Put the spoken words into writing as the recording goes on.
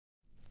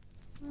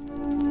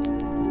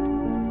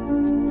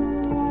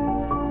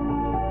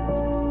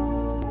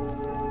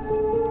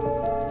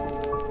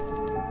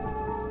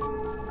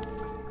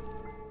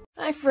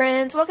Hi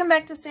friends, welcome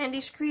back to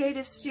Sandy's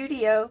Creative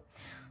Studio.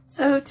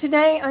 So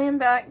today I am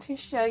back to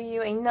show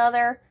you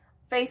another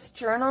faith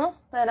journal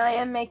that I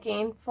am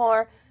making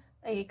for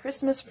a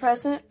Christmas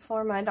present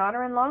for my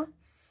daughter-in-law.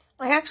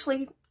 I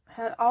actually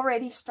had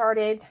already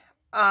started,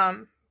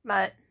 but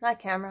my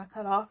camera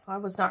cut off. I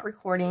was not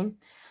recording.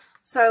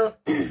 So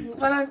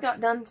what I've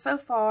got done so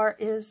far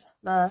is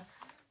the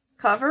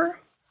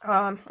cover.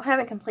 I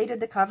haven't completed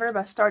the cover,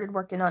 but I started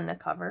working on the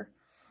cover.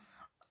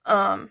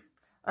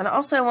 And I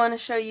also want to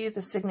show you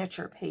the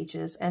signature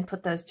pages and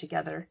put those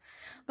together.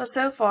 But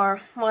so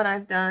far, what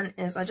I've done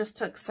is I just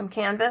took some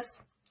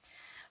canvas,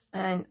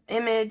 an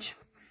image,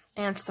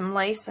 and some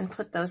lace and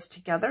put those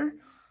together.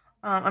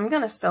 I'm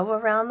going to sew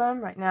around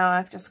them. Right now,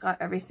 I've just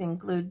got everything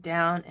glued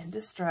down and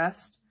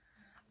distressed.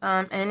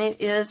 And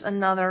it is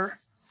another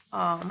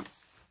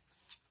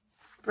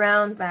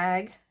brown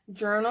bag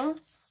journal.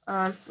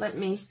 Let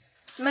me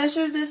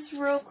measure this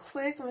real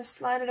quick. I'm going to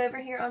slide it over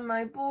here on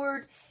my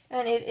board.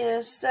 And it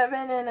is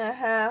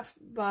 7.5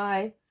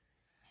 by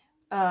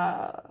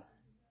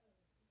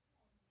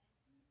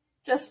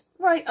just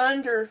right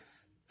under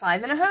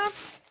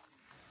 5.5.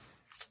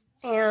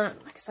 And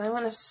because I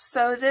want to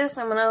sew this,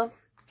 I'm going to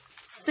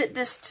sit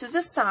this to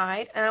the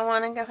side. And I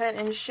want to go ahead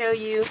and show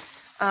you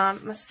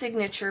my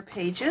signature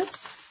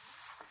pages.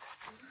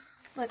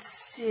 Let's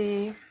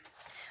see.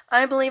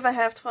 I believe I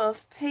have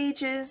 12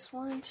 pages.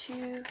 1,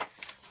 2,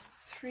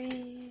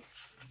 3,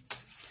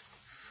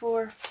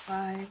 4,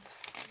 5.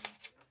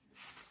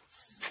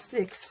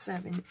 6,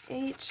 7,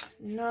 8,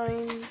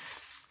 9,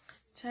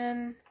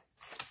 10,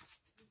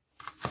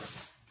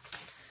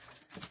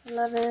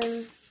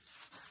 11,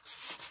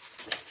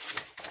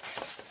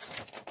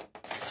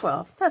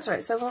 12. That's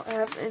right. So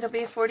it'll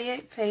be a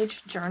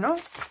 48-page journal.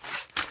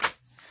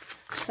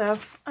 So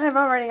I've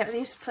already got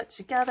these put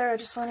together. I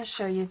just want to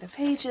show you the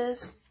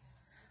pages.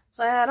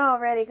 So I had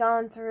already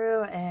gone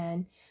through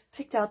and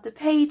picked out the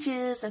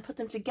pages and put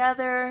them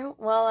together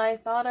while I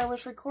thought I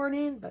was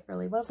recording, but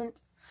really wasn't.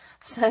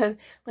 So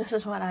this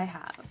is what I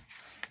have.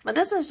 But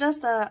this is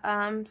just a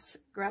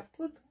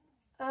scrapbook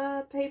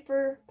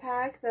paper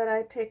pack that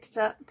I picked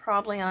up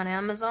probably on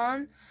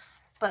Amazon.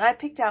 But I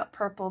picked out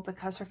purple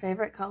because her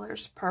favorite color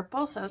is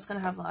purple. So it's going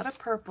to have a lot of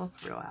purple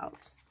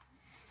throughout.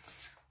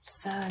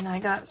 So, and I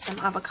got some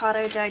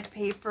avocado dyed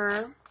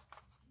paper.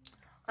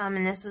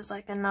 And this is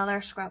like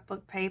another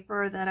scrapbook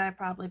paper that I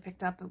probably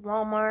picked up at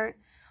Walmart.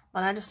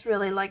 But I just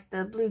really like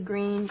the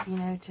blue-green, you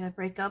know, to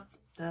break up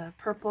the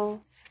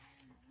purple.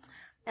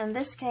 And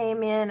this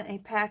came in a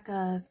pack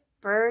of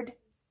bird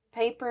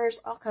papers,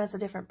 all kinds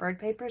of different bird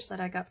papers that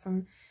I got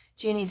from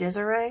Jeannie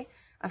Desiree.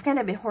 I've kind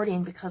of been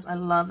hoarding because I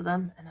love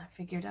them, and I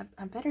figured I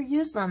better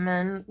use them,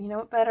 and you know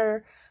what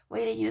better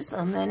way to use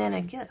them than in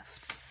a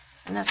gift.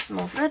 And that's some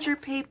old ledger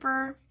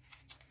paper.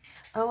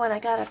 Oh, and I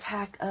got a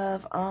pack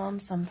of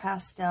some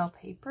pastel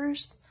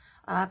papers,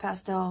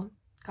 pastel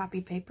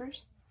copy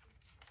papers,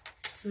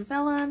 some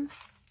vellum.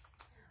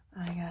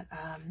 I got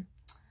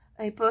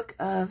a book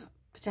of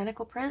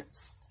botanical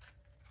prints,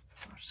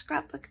 or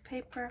scrapbook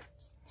paper.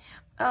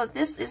 Oh,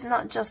 this is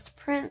not just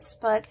prints,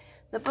 but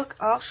the book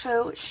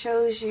also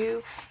shows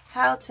you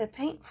how to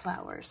paint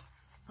flowers.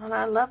 And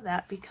I love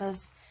that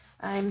because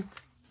I'm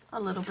a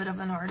little bit of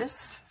an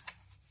artist.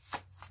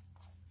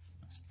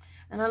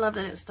 And I love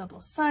that it was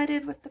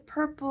double-sided with the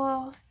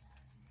purple.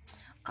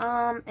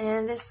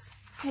 And this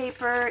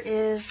paper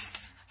is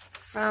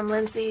from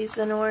Lindsay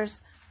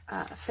Zenor's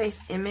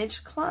Faith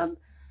Image Club.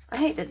 I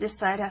hate that this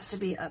side has to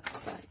be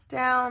upside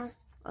down.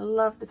 I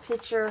love the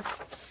picture,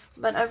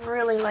 but I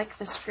really like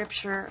the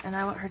scripture, and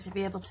I want her to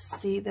be able to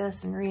see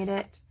this and read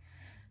it.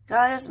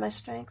 God is my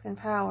strength and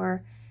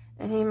power,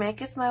 and he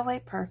maketh my way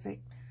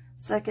perfect.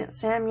 2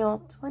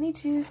 Samuel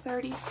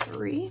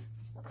 22:33.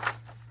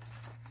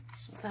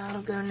 So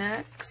that'll go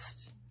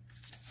next.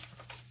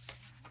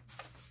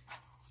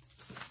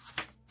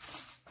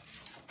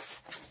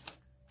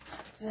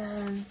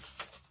 Then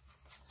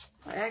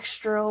my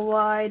extra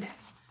wide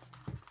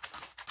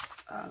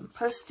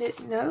post-it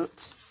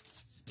note.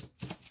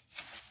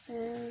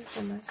 And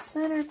for my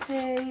center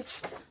page,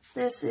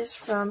 this is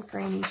from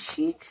Granny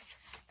Chic,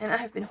 and I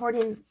have been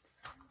hoarding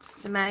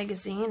the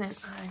magazine, and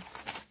I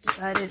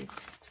decided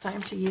it's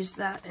time to use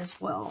that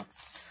as well.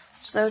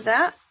 So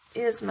that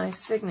is my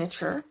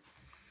signature.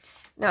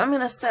 Now I'm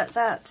going to set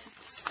that to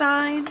the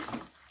side,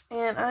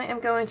 and I am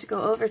going to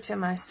go over to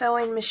my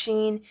sewing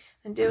machine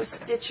and do a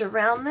stitch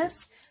around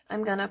this.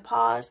 I'm going to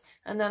pause,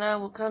 and then I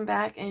will come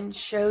back and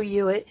show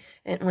you it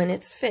when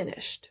it's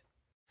finished.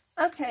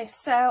 Okay,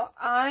 so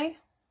I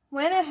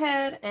went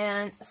ahead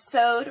and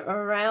sewed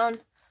around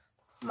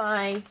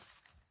my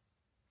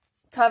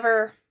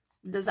cover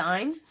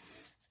design.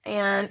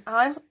 And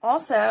I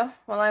also,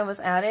 while I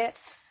was at it,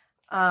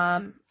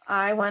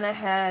 I went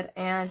ahead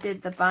and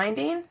did the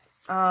binding.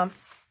 Went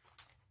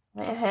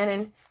ahead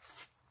and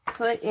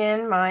put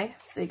in my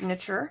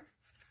signature.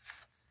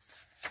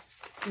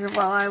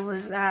 While I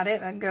was at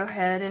it, I'd go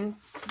ahead and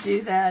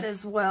do that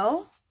as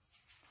well.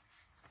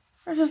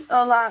 It's just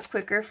a lot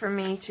quicker for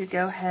me to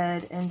go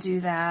ahead and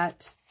do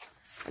that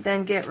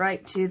then get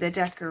right to the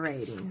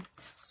decorating.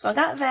 So I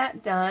got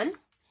that done.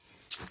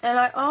 And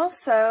I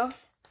also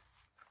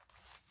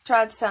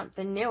tried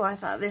something new. I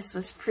thought this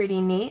was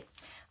pretty neat.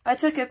 I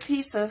took a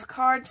piece of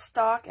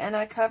cardstock and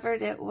I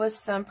covered it with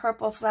some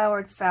purple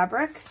flowered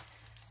fabric.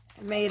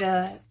 I made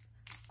a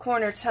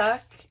corner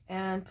tuck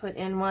and put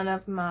in one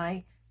of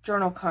my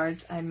journal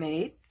cards I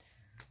made.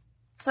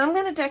 So I'm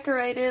going to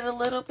decorate it a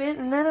little bit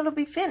and then it'll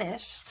be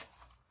finished.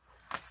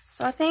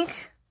 So I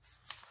think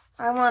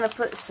I want to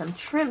put some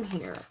trim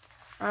here.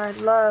 I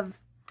love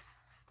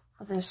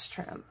this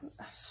trim.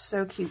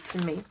 So cute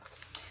to me.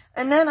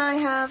 And then I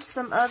have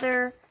some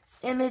other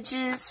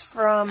images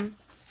from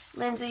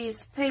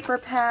Lindsay's paper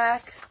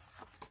pack.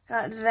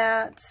 Got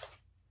that.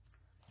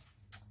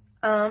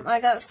 I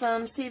got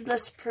some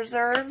seedless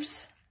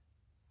preserves.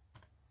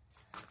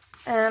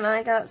 And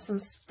I got some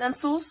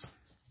stencils.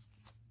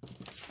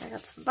 I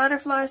got some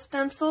butterfly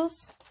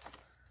stencils.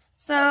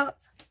 So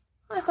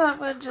I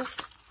thought we'd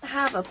just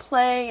have a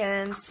play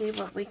and see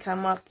what we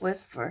come up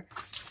with for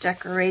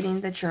decorating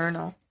the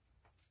journal.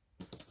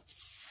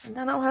 And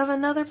then I'll have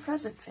another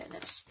present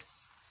finished.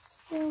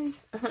 Yay.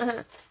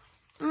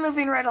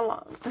 Moving right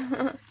along.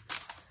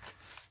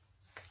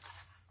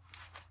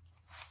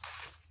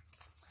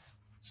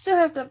 Still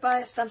have to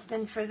buy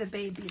something for the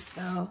babies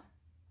though.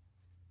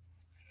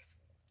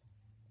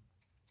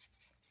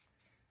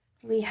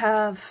 We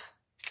have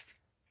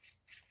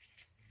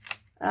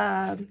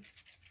a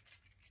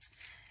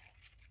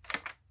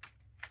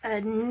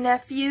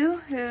nephew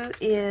who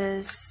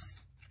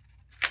is,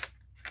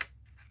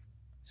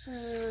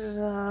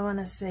 I want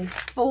to say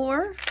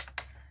 4,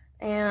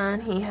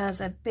 and he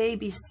has a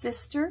baby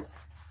sister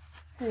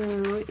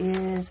who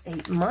is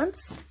 8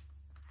 months.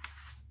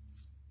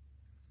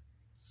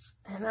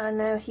 And I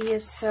know he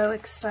is so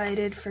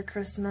excited for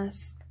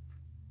Christmas.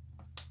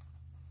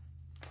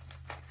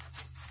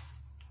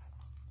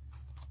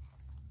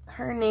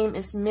 Her name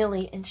is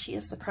Millie, and she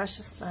is the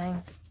precious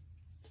thing.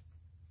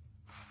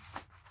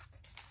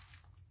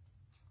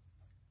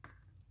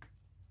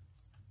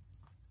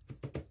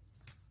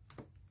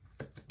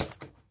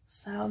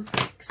 So I'm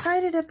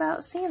excited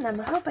about seeing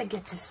them. I hope I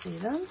get to see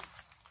them.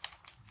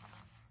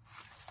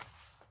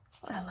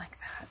 I like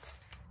that.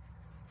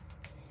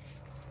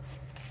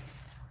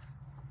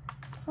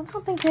 So I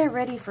don't think they're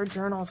ready for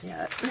journals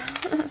yet.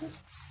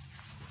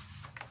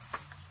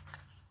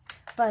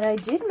 But I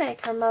did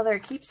make her mother a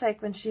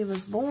keepsake when she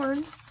was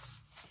born.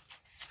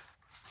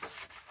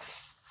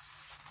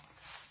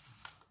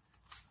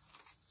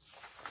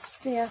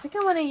 See, I think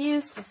I want to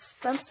use the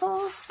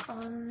stencils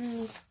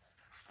and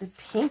the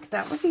pink.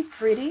 That would be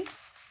pretty.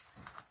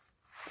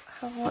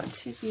 I want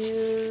to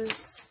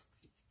use...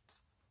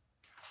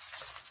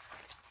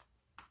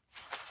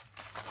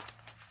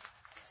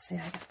 See, I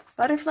got the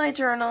butterfly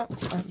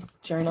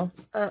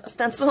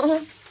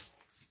stencil.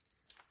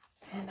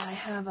 And I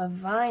have a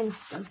vine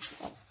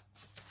stencil.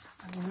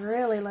 I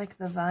really like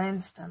the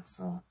vine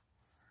stencil.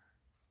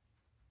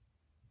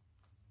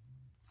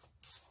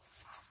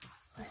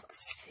 Let's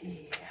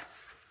see.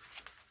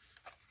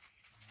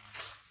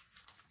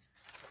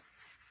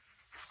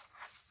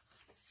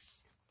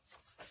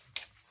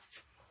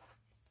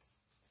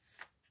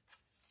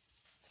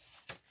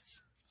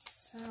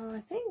 So I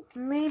think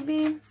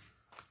maybe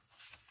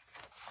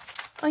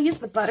I'll use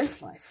the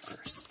butterfly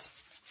first.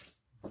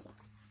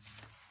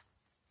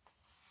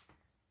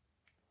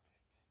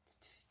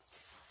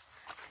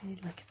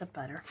 Look at the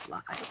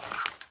butterfly.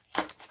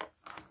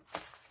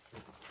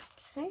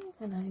 Okay,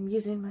 and I'm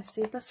using my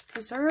seedless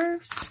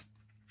preserves.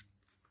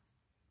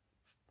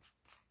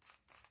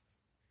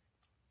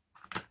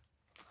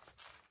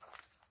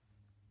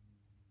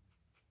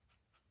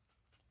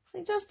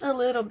 So just a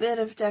little bit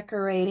of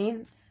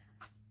decorating.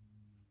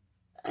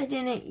 I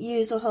didn't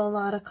use a whole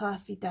lot of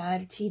coffee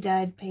dyed or tea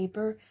dyed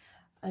paper.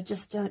 I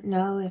just don't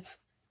know if,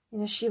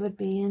 she would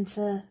be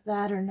into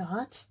that or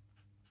not.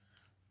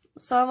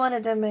 So I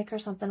wanted to make her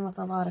something with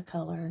a lot of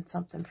color and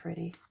something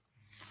pretty.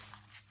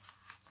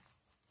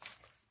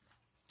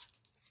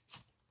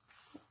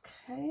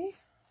 Okay.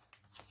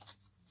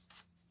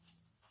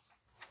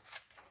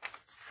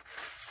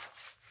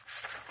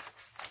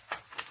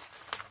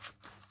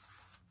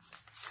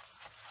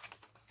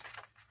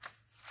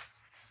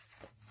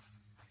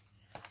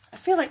 I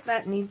feel like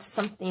that needs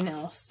something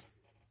else.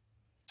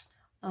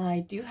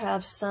 I do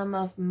have some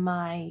of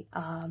my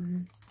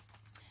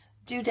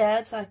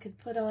doodads I could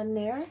put on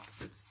there.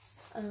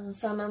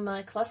 Some of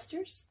my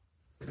clusters.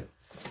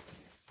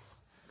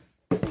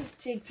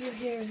 Dig through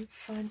here and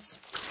find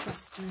some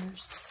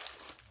clusters.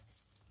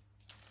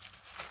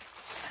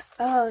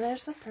 Oh,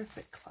 there's a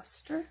perfect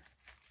cluster.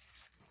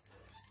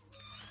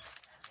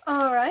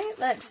 Alright,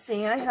 let's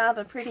see. I have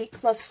a pretty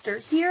cluster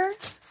here.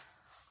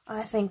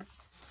 I think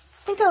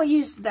I'll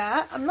use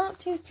that. I'm not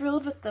too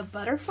thrilled with the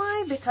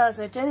butterfly because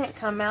it didn't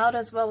come out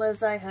as well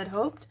as I had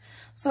hoped.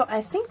 So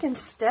I think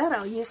instead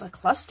I'll use a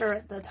cluster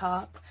at the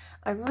top.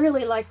 I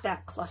really like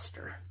that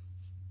cluster.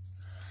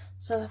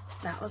 So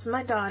that was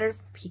my daughter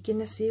peeking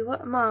to see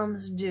what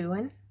Mom's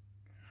doing.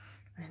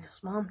 And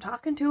is Mom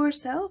talking to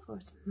herself or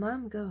is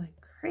Mom going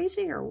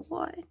crazy or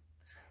what?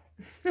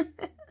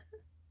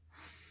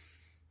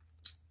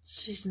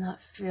 She's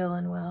not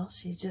feeling well.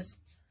 She just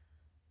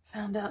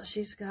found out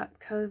she's got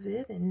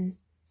COVID and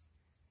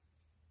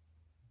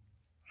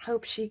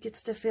hope she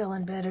gets to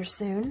feeling better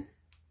soon.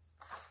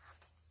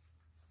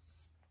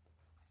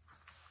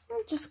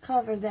 I'll just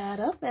cover that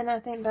up, and I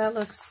think that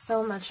looks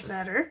so much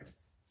better.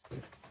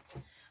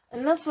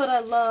 And that's what I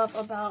love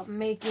about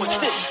making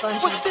a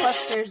bunch of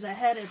clusters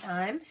ahead of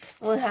time.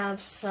 We'll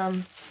have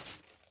some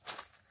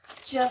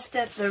just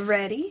at the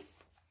ready.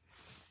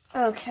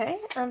 Okay,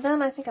 and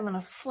then I think I'm going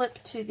to flip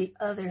to the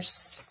other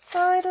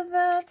side of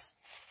that.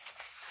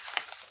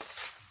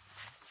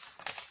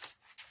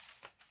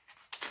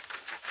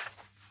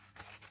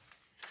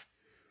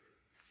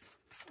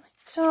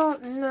 I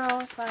don't know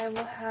if I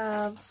will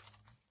have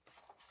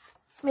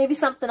maybe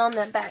something on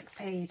that back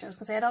page. I was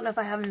going to say, I don't know if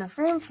I have enough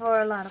room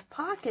for a lot of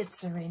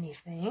pockets or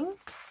anything,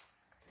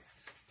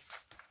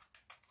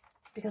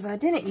 because I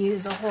didn't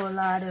use a whole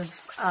lot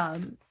of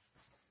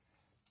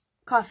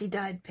coffee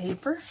dyed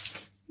paper.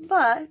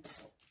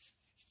 But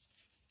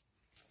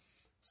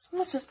as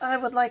much as I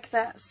would like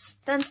that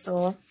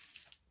stencil,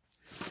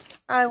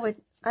 I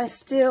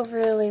still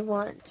really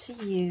want to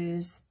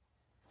use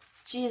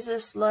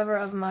Jesus, Lover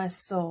of My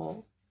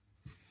Soul.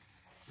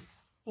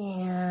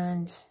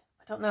 And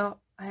I don't know,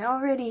 I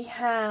already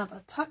have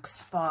a tuck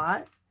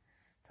spot.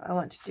 Do I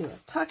want to do a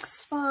tuck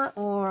spot,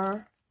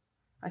 or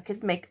I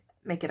could make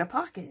it a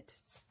pocket?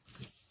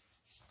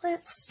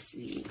 Let's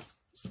see.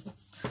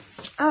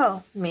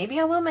 Oh, maybe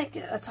I will make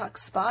it a tuck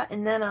spot,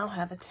 and then I'll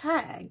have a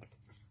tag.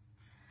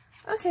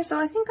 Okay, so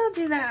I think I'll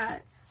do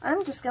that.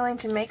 I'm just going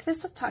to make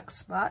this a tuck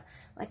spot,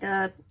 like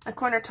a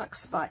corner tuck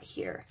spot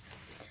here.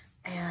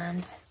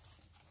 And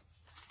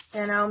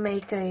then I'll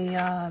make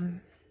a,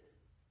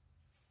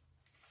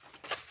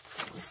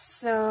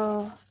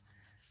 so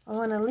I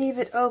want to leave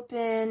it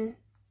open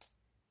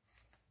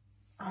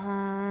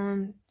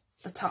on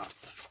the top.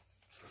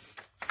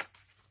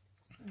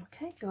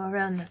 Okay, go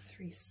around the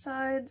 3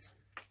 sides.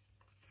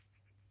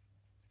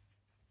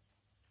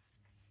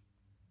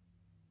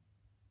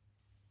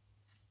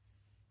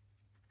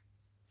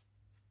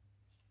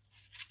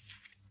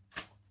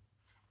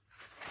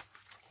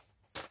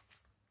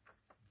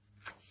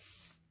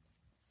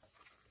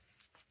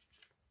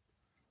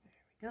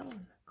 There we go, in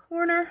the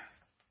corner.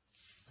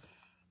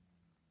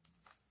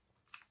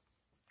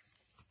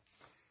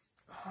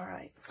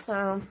 Alright,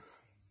 so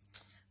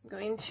I'm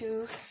going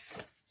to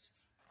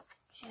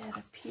get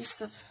a piece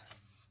of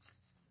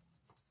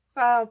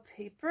file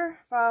paper,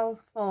 file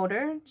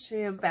folder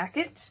to back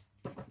it.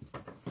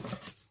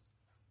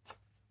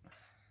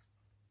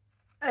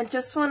 I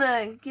just want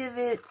to give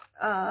it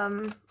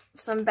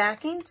some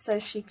backing so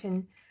she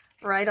can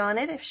write on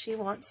it if she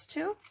wants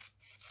to.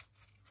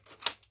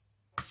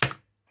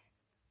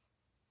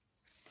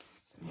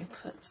 Let me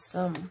put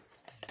some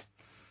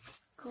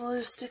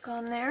glue stick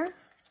on there.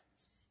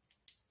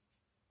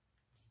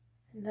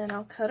 And then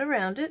I'll cut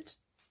around it.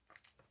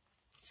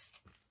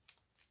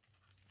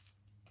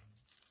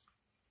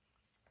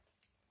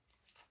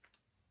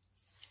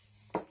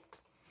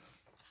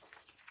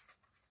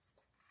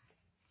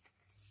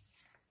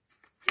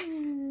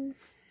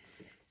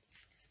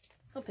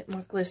 A bit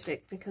more glue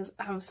stick, because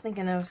I was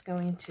thinking I was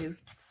going to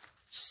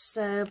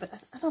sew, but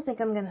I don't think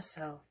I'm going to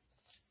sew.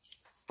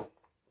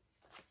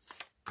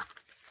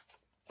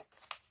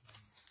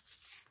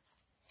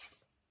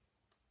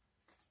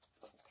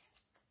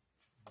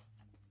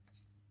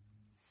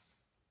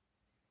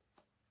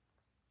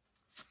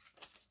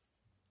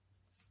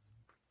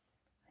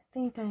 I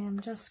think I am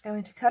just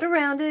going to cut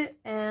around it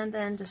and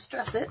then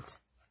distress it.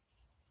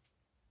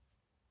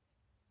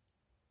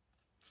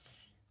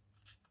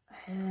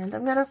 And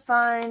I'm going to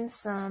find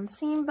some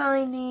seam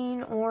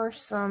binding or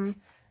some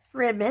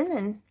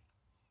ribbon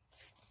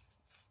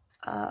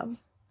and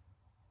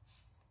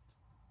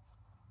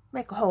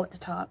make a hole at the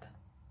top.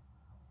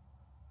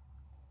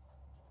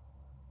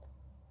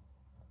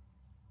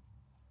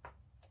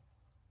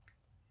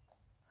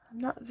 I'm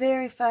not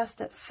very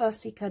fast at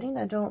fussy cutting.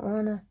 I don't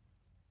want to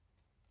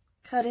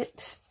cut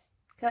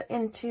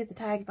into the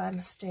tag by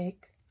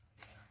mistake.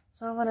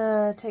 So I want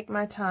to take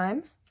my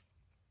time.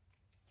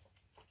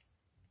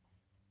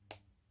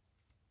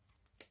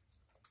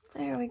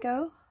 There we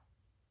go.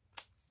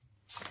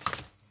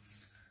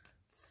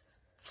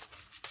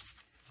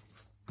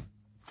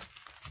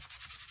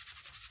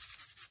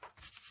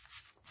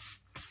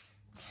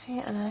 Okay,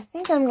 and I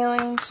think I'm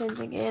going to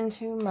dig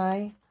into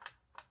my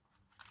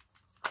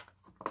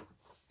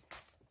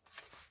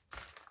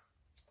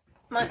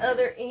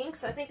other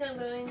inks. I think I'm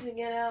going to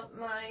get out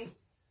my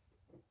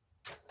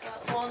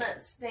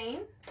walnut stain.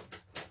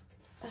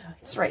 Oh,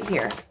 it's right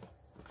here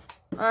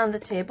on the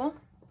table.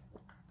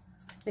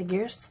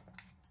 Figures.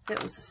 If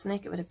it was a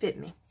snake, it would have bit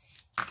me.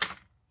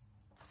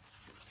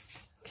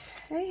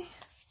 Okay.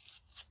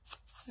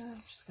 So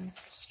I'm just going to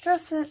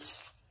distress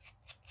it.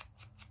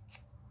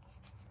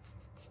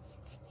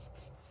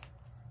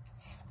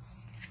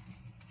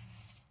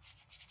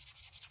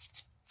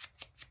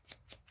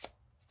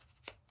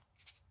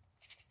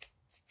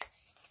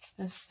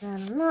 As I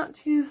said, I'm not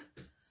too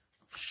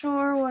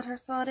sure what her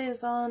thought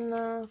is on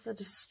the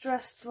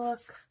distressed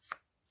look.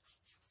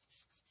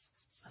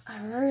 But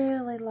I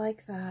really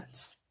like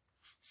that.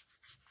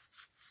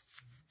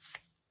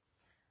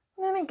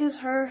 And then it gives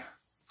her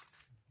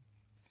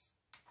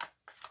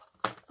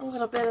a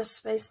little bit of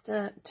space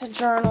to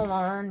journal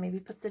on.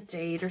 Maybe put the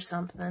date or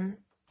something.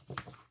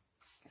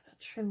 Gotta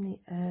trim the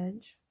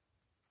edge.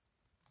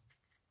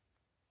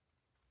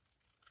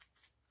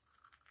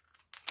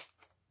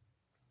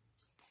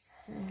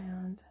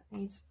 And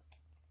needs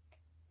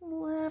a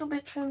little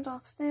bit trimmed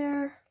off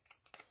there.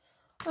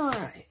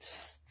 Alright.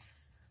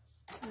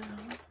 Now,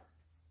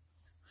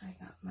 I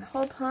got my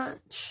hole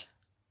punch.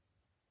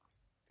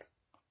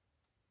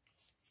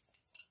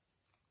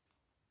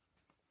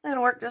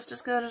 That'll work just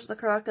as good as the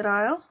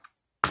crocodile.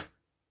 It's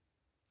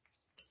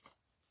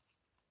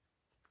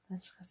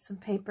got some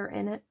paper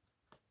in it.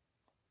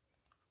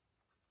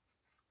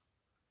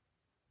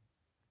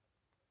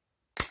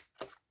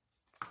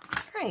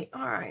 Great.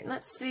 Alright,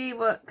 let's see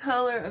what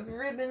color of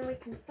ribbon we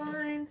can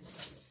find.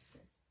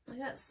 I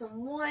got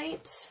some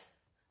white.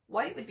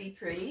 White would be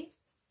pretty.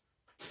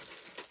 I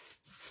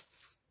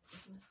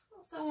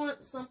also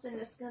want something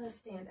that's going to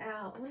stand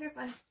out. I wonder if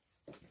I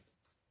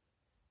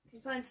can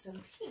find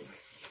some pink.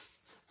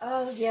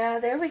 Oh, yeah,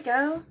 there we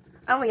go.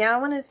 Oh, yeah,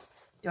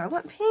 do I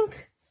want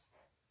pink?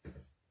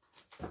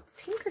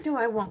 Pink or do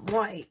I want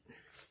white?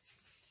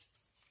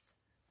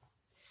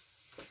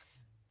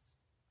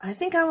 I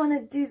think I want to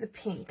do the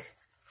pink.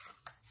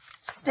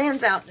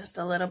 Stands out just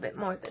a little bit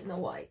more than the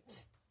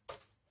white.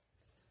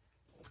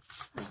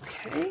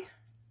 Okay.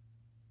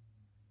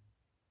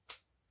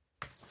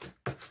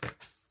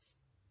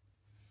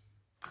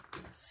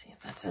 See if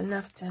that's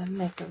enough to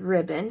make a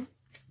ribbon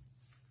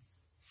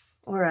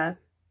or a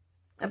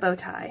bow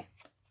tie.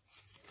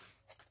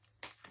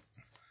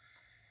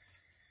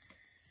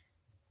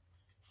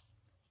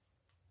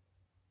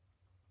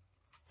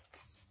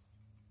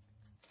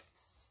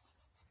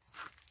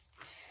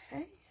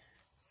 Okay.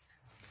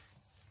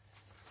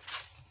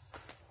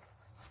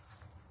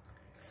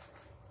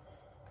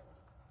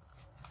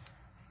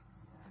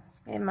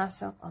 Gave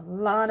myself a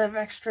lot of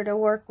extra to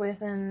work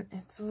with, and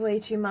it's way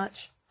too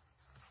much.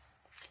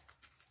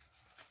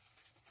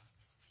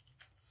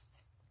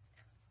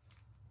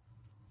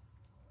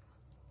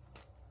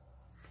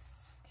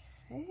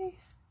 Okay.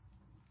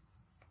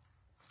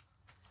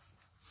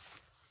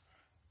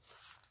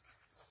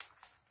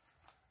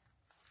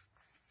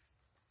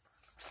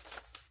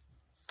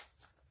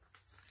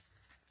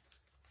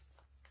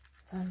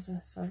 Sometimes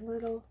it's a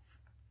little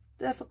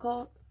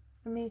difficult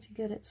for me to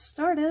get it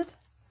started.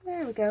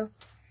 There we go.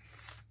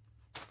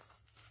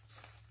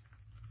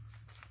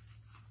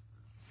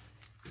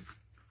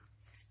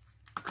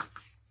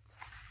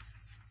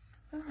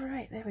 All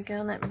right, there we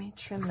go. Let me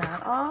trim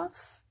that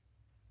off.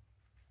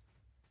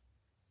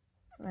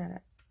 At an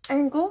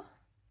angle.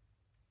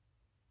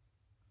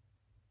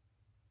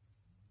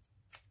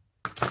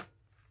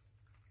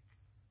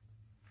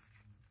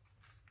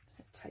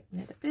 Tighten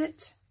it a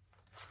bit.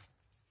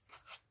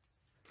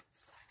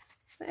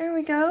 There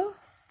we go.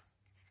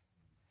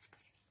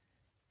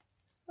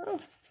 Oh.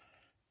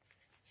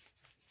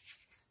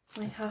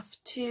 I have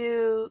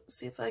to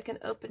see if I can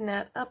open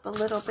that up a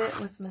little bit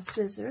with my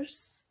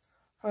scissors.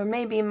 Or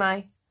maybe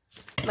my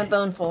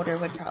bone folder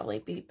would probably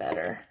be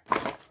better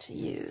to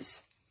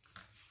use.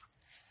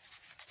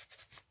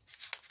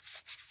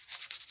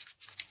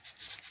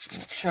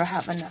 Make sure I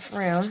have enough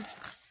room.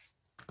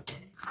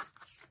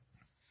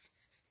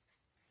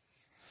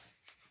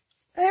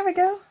 There we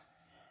go.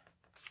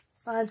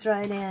 Slides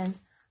right in.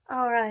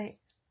 All right.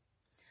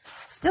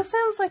 Still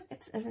sounds like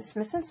it's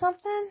missing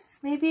something.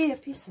 Maybe a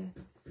piece of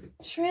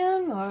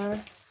trim, or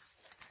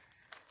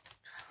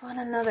I want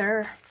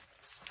another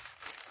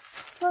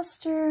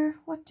cluster.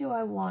 What do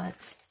I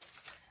want?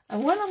 I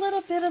want a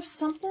little bit of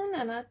something,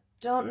 and I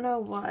don't know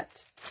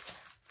what.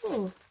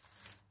 Ooh,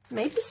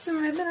 maybe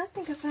some ribbon. I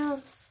think I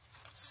found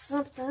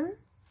something.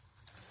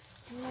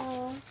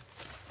 No.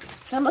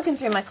 So I'm looking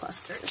through my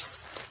clusters.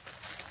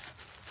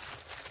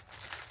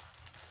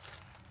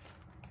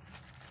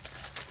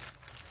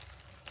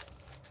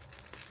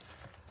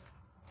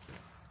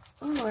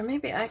 Oh, or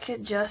maybe I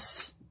could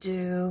just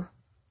do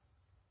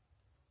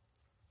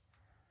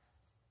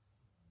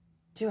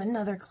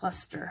another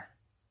cluster.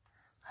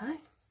 I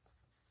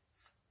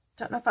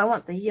don't know if I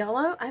want the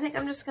yellow. I think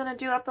I'm just going to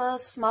do up a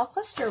small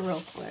cluster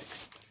real quick.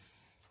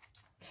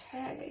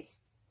 Okay.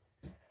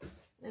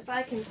 If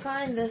I can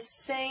find the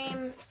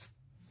same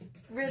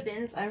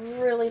ribbons, I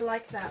really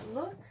like that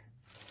look.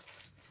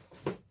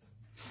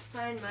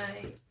 Find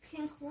my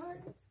pink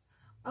one.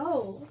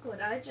 Oh, look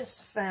what I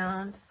just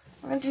found.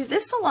 I'm going to do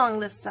this along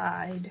the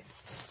side.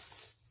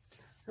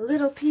 A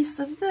little piece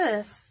of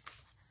this.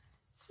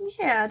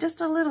 Yeah, just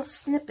a little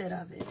snippet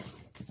of it.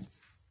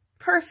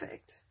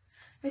 Perfect.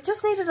 It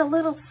just needed a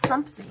little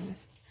something.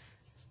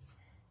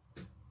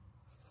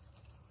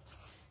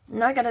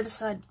 Now I got to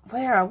decide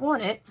where I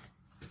want it.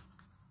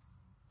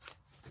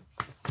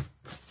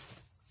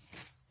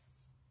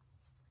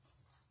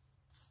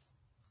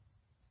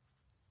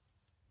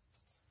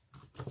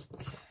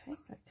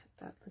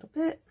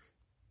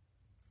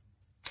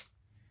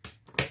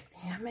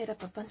 I made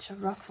up a bunch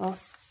of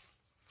ruffles.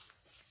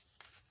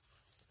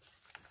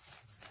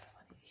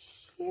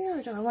 Here,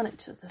 or do I want it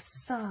to the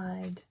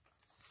side?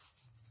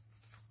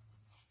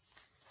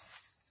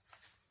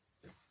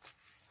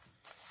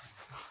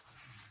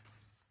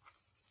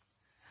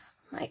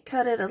 Might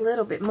cut it a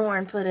little bit more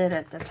and put it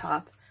at the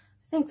top.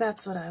 I think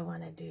that's what I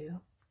want to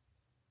do.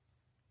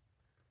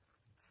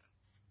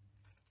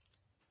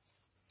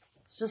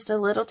 It's just a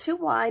little too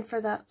wide for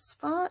that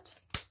spot.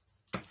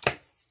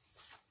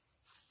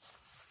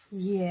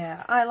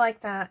 Yeah, I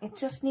like that. It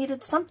just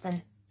needed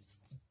something.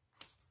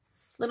 A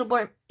little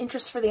more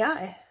interest for the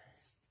eye.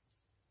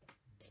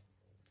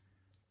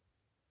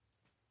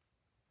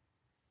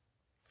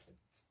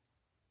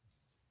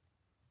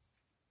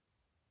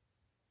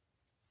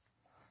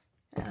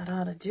 That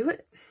ought to do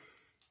it.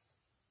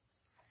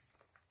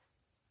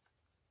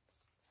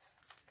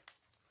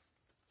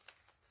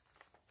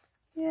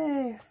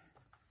 Yay.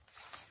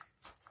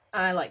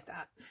 I like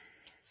that.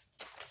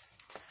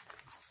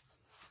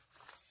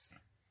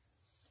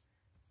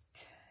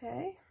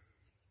 Okay.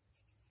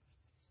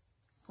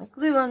 I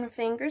glue on the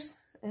fingers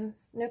and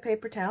no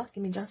paper towel.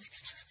 Give me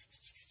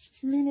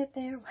just a minute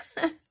there.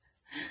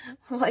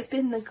 Wipe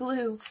in the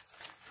glue.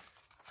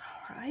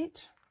 All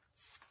right.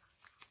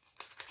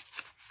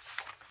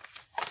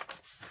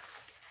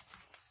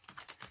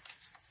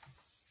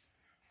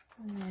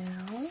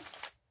 Now,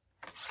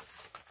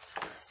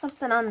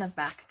 something on the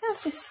back. I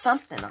gotta do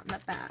something on the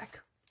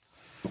back.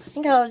 I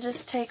think I'll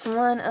just take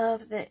one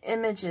of the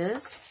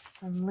images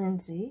from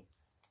Lindsay.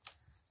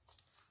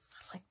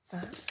 Like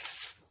that.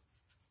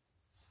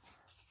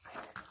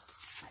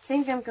 I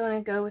think I'm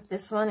going to go with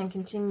this one and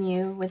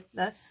continue with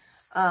the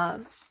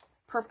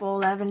purple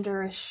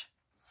lavenderish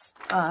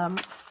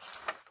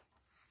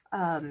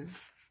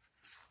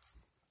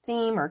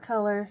theme or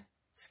color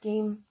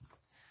scheme.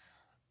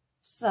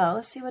 So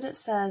let's see what it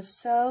says.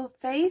 So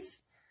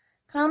faith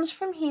comes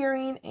from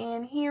hearing,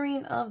 and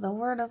hearing of the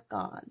word of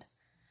God.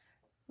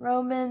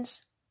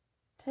 Romans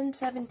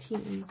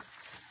 10:17.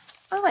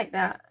 I like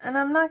that. And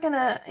I'm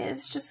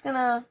just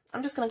gonna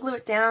glue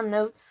it down.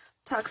 No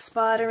tuck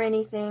spot or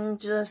anything.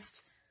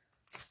 Just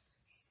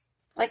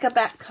like a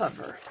back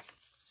cover.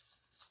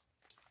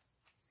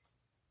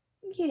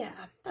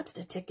 Yeah, that's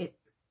the ticket.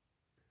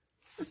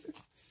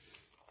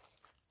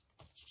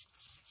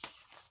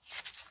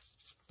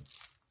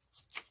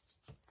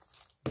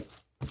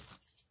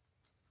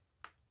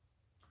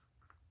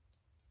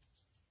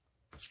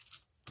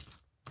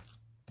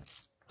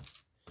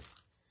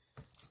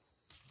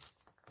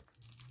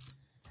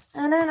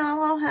 And then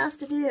all I'll have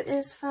to do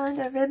is find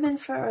a ribbon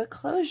for a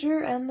closure,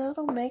 and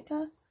that'll make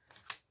a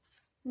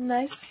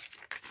nice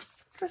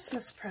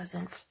Christmas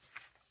present.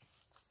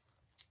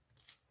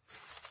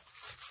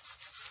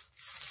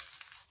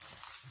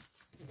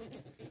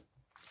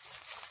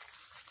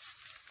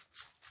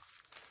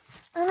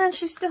 And then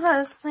she still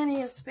has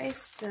plenty of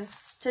space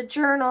to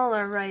journal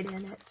or write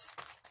in it.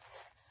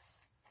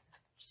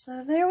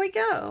 So there we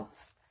go.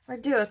 Or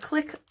do a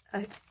quick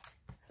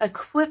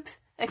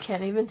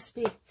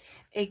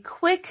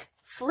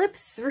flip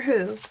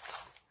through.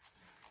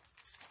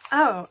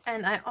 Oh,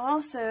 and I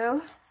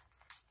also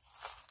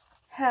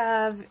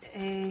have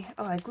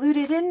I glued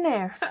it in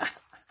there.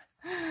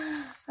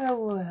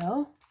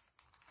 Oh,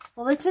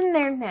 well, it's in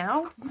there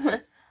now.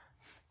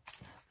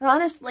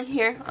 Honestly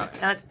here,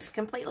 just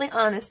completely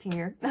honest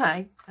here,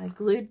 I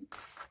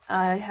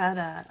had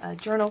a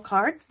journal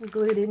card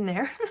glued in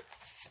there.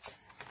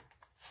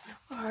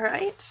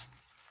 Alright,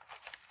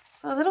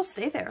 so that'll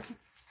stay there.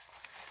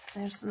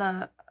 There's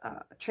the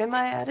trim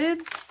I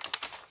added,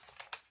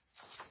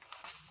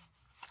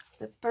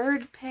 the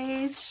bird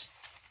page,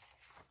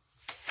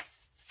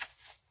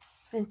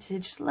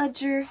 vintage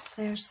ledger,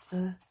 there's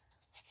the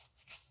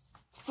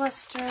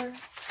cluster,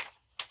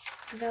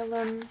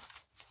 vellum,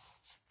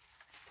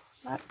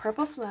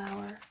 purple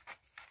flower.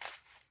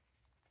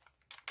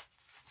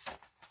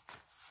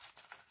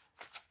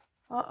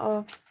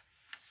 Uh-oh.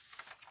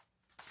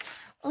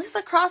 At least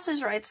the cross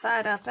is right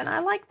side up, and I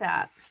like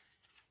that.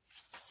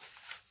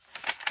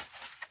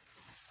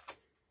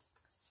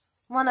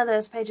 One of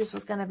those pages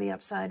was going to be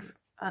upside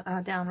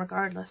down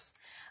regardless.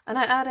 And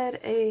I added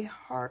a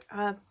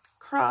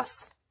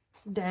cross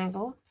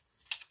dangle,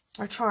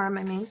 or charm,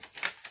 I mean.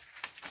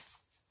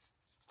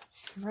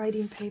 Some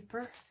writing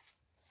paper.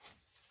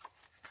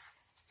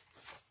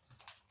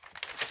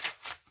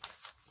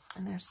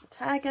 And there's the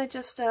tag I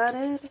just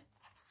added.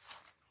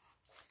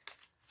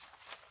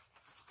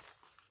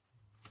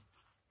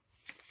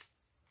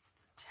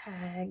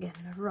 Tag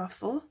and the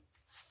ruffle.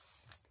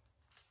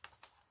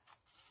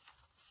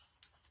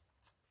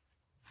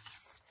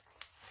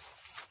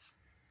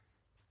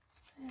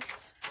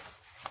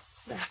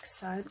 Back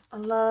side. I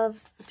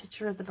love the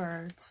picture of the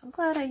birds. I'm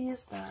glad I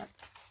used that.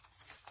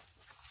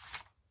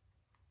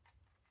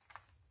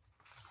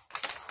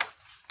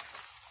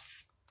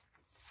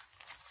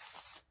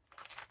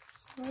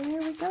 So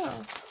there we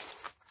go.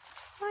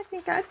 I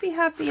think I'd be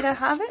happy to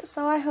have it,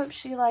 so I hope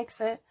she likes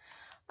it.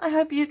 I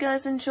hope you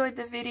guys enjoyed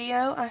the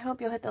video. I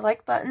hope you'll hit the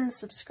like button,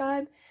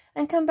 subscribe,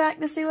 and come back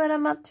to see what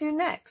I'm up to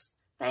next.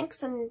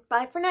 Thanks and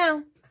bye for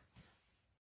now.